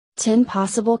10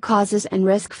 possible causes and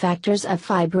risk factors of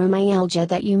fibromyalgia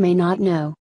that you may not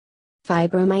know.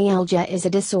 Fibromyalgia is a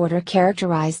disorder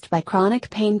characterized by chronic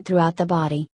pain throughout the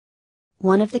body.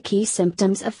 One of the key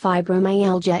symptoms of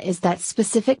fibromyalgia is that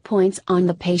specific points on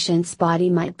the patient's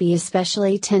body might be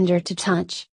especially tender to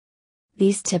touch.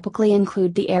 These typically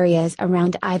include the areas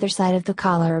around either side of the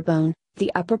collarbone,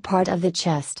 the upper part of the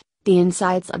chest, the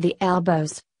insides of the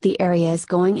elbows, the areas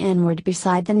going inward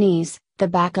beside the knees, the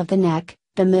back of the neck,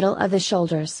 the middle of the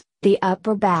shoulders, the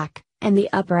upper back, and the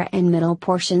upper and middle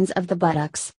portions of the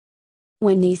buttocks.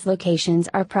 When these locations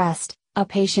are pressed, a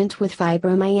patient with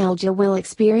fibromyalgia will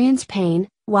experience pain,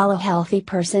 while a healthy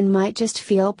person might just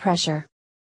feel pressure.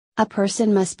 A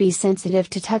person must be sensitive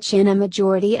to touch in a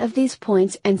majority of these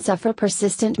points and suffer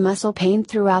persistent muscle pain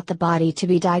throughout the body to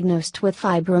be diagnosed with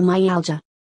fibromyalgia.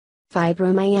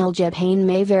 Fibromyalgia pain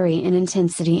may vary in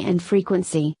intensity and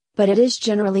frequency, but it is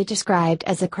generally described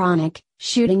as a chronic,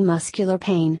 shooting muscular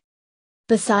pain.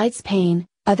 Besides pain,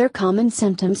 other common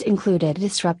symptoms include a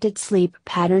disrupted sleep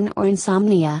pattern or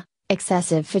insomnia,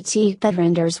 excessive fatigue that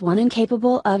renders one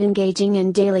incapable of engaging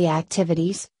in daily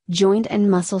activities, joint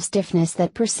and muscle stiffness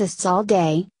that persists all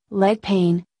day, leg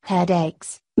pain,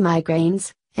 headaches,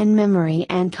 migraines, and memory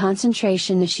and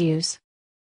concentration issues.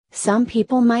 Some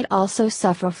people might also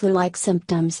suffer flu-like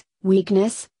symptoms,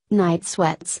 weakness, night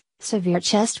sweats, severe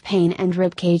chest pain and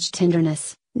ribcage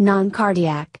tenderness,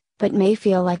 non-cardiac, but may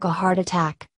feel like a heart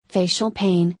attack, facial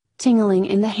pain, tingling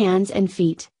in the hands and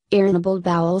feet, irritable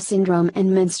bowel syndrome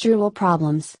and menstrual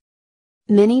problems.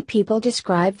 Many people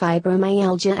describe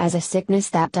fibromyalgia as a sickness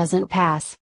that doesn't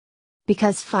pass.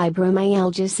 Because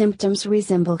fibromyalgia symptoms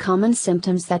resemble common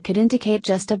symptoms that could indicate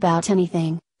just about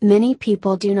anything, many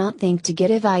people do not think to get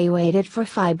evaluated for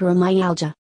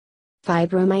fibromyalgia.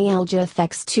 Fibromyalgia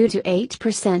affects 2 to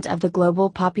 8% of the global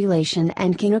population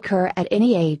and can occur at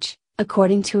any age,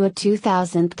 according to a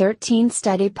 2013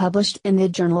 study published in the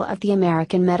Journal of the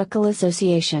American Medical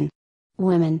Association.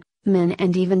 Women, men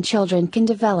and even children can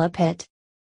develop it.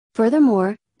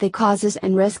 Furthermore, the causes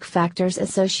and risk factors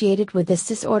associated with this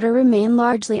disorder remain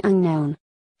largely unknown.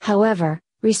 However,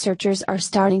 researchers are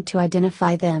starting to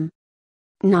identify them.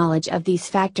 Knowledge of these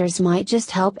factors might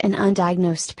just help an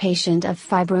undiagnosed patient of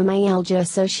fibromyalgia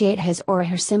associate his or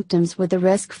her symptoms with the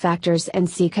risk factors and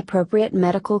seek appropriate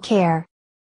medical care.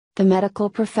 The medical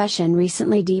profession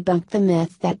recently debunked the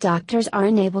myth that doctors are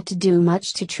unable to do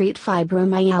much to treat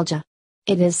fibromyalgia.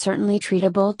 It is certainly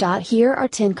treatable. Here are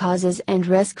 10 causes and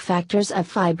risk factors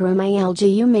of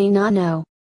fibromyalgia you may not know.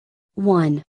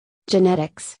 1.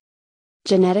 Genetics.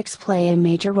 Genetics play a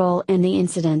major role in the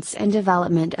incidence and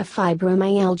development of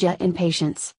fibromyalgia in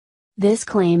patients. This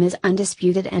claim is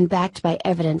undisputed and backed by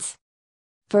evidence.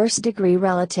 First-degree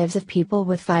relatives of people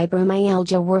with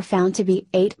fibromyalgia were found to be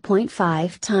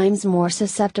 8.5 times more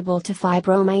susceptible to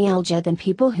fibromyalgia than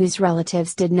people whose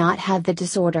relatives did not have the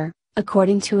disorder,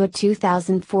 according to a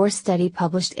 2004 study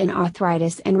published in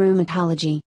Arthritis and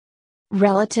Rheumatology.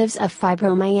 Relatives of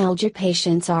fibromyalgia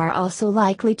patients are also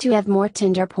likely to have more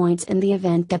tender points in the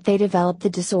event that they develop the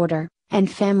disorder,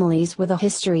 and families with a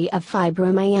history of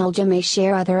fibromyalgia may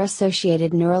share other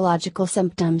associated neurological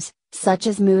symptoms, such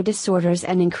as mood disorders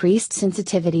and increased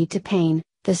sensitivity to pain,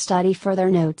 the study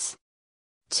further notes.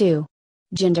 2.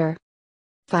 Gender.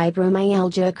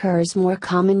 Fibromyalgia occurs more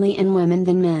commonly in women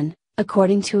than men,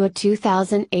 according to a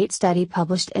 2008 study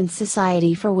published in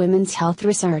Society for Women's Health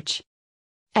Research.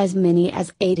 As many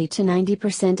as 80 to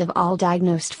 90% of all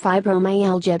diagnosed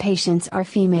fibromyalgia patients are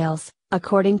females,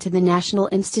 according to the National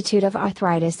Institute of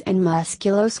Arthritis and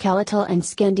Musculoskeletal and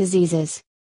Skin Diseases.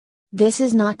 This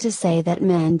is not to say that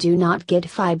men do not get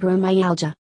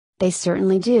fibromyalgia. They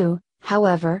certainly do,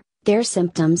 however, their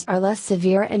symptoms are less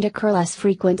severe and occur less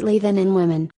frequently than in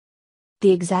women.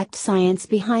 The exact science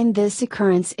behind this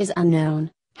occurrence is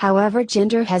unknown, however,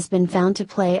 gender has been found to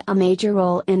play a major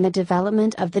role in the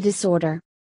development of the disorder.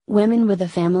 Women with a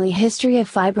family history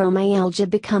of fibromyalgia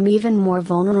become even more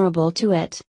vulnerable to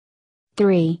it.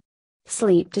 3.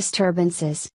 Sleep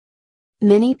disturbances.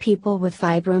 Many people with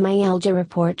fibromyalgia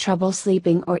report trouble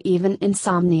sleeping or even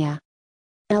insomnia.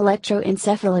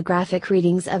 Electroencephalographic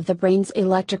readings of the brain's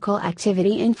electrical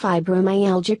activity in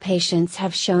fibromyalgia patients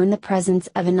have shown the presence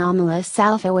of anomalous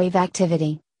alpha wave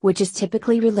activity, which is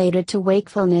typically related to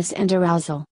wakefulness and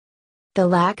arousal. The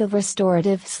lack of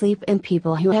restorative sleep in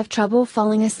people who have trouble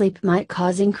falling asleep might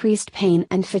cause increased pain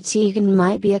and fatigue and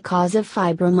might be a cause of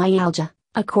fibromyalgia,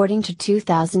 according to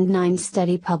 2009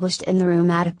 study published in the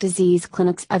Rheumatic Disease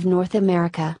Clinics of North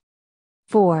America.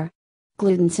 4.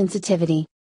 Gluten sensitivity.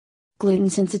 Gluten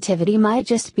sensitivity might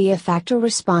just be a factor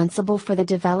responsible for the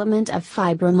development of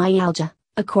fibromyalgia,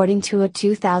 according to a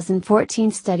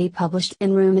 2014 study published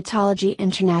in Rheumatology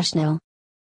International.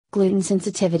 Gluten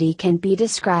sensitivity can be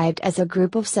described as a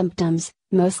group of symptoms,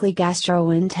 mostly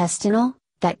gastrointestinal,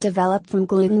 that develop from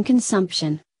gluten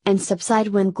consumption, and subside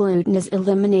when gluten is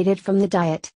eliminated from the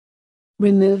diet.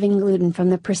 Removing gluten from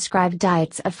the prescribed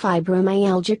diets of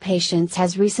fibromyalgia patients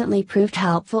has recently proved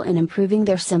helpful in improving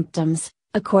their symptoms,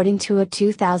 according to a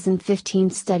 2015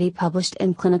 study published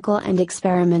in Clinical and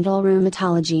Experimental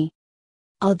Rheumatology.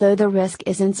 Although the risk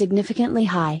is insignificantly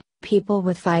high, people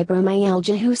with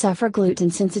fibromyalgia who suffer gluten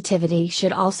sensitivity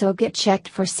should also get checked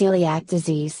for celiac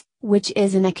disease, which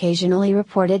is an occasionally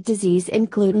reported disease in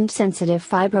gluten-sensitive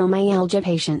fibromyalgia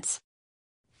patients.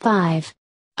 5.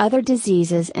 Other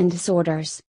diseases and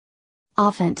disorders.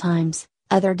 Oftentimes,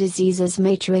 other diseases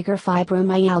may trigger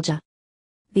fibromyalgia.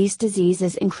 These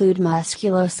diseases include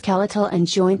musculoskeletal and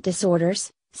joint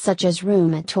disorders, such as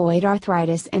rheumatoid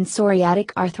arthritis and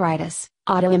psoriatic arthritis,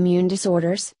 autoimmune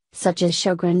disorders, such as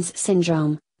Sjogren's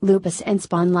syndrome, lupus and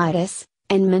spondylitis,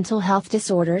 and mental health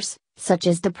disorders, such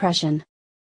as depression.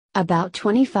 About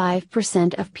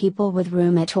 25% of people with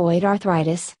rheumatoid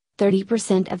arthritis,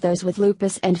 30% of those with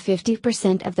lupus and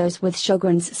 50% of those with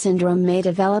Sjogren's syndrome may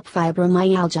develop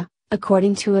fibromyalgia,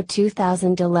 according to a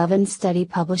 2011 study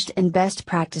published in Best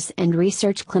Practice and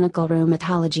Research Clinical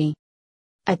Rheumatology.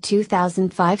 A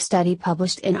 2005 study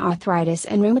published in Arthritis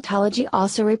and Rheumatology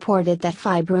also reported that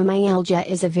fibromyalgia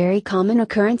is a very common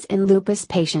occurrence in lupus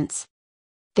patients.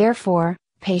 Therefore,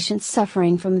 patients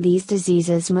suffering from these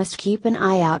diseases must keep an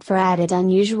eye out for added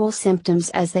unusual symptoms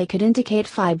as they could indicate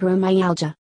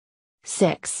fibromyalgia.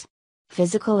 6.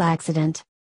 Physical accident.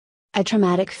 A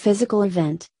traumatic physical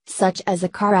event, such as a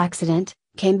car accident,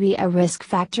 can be a risk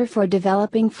factor for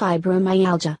developing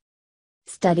fibromyalgia.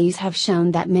 Studies have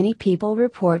shown that many people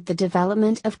report the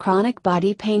development of chronic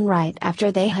body pain right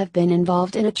after they have been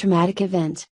involved in a traumatic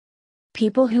event.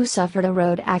 People who suffered a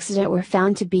road accident were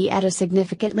found to be at a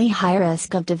significantly higher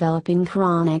risk of developing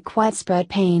chronic widespread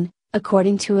pain,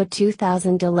 according to a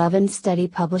 2011 study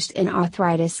published in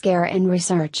Arthritis Care and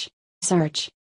Research.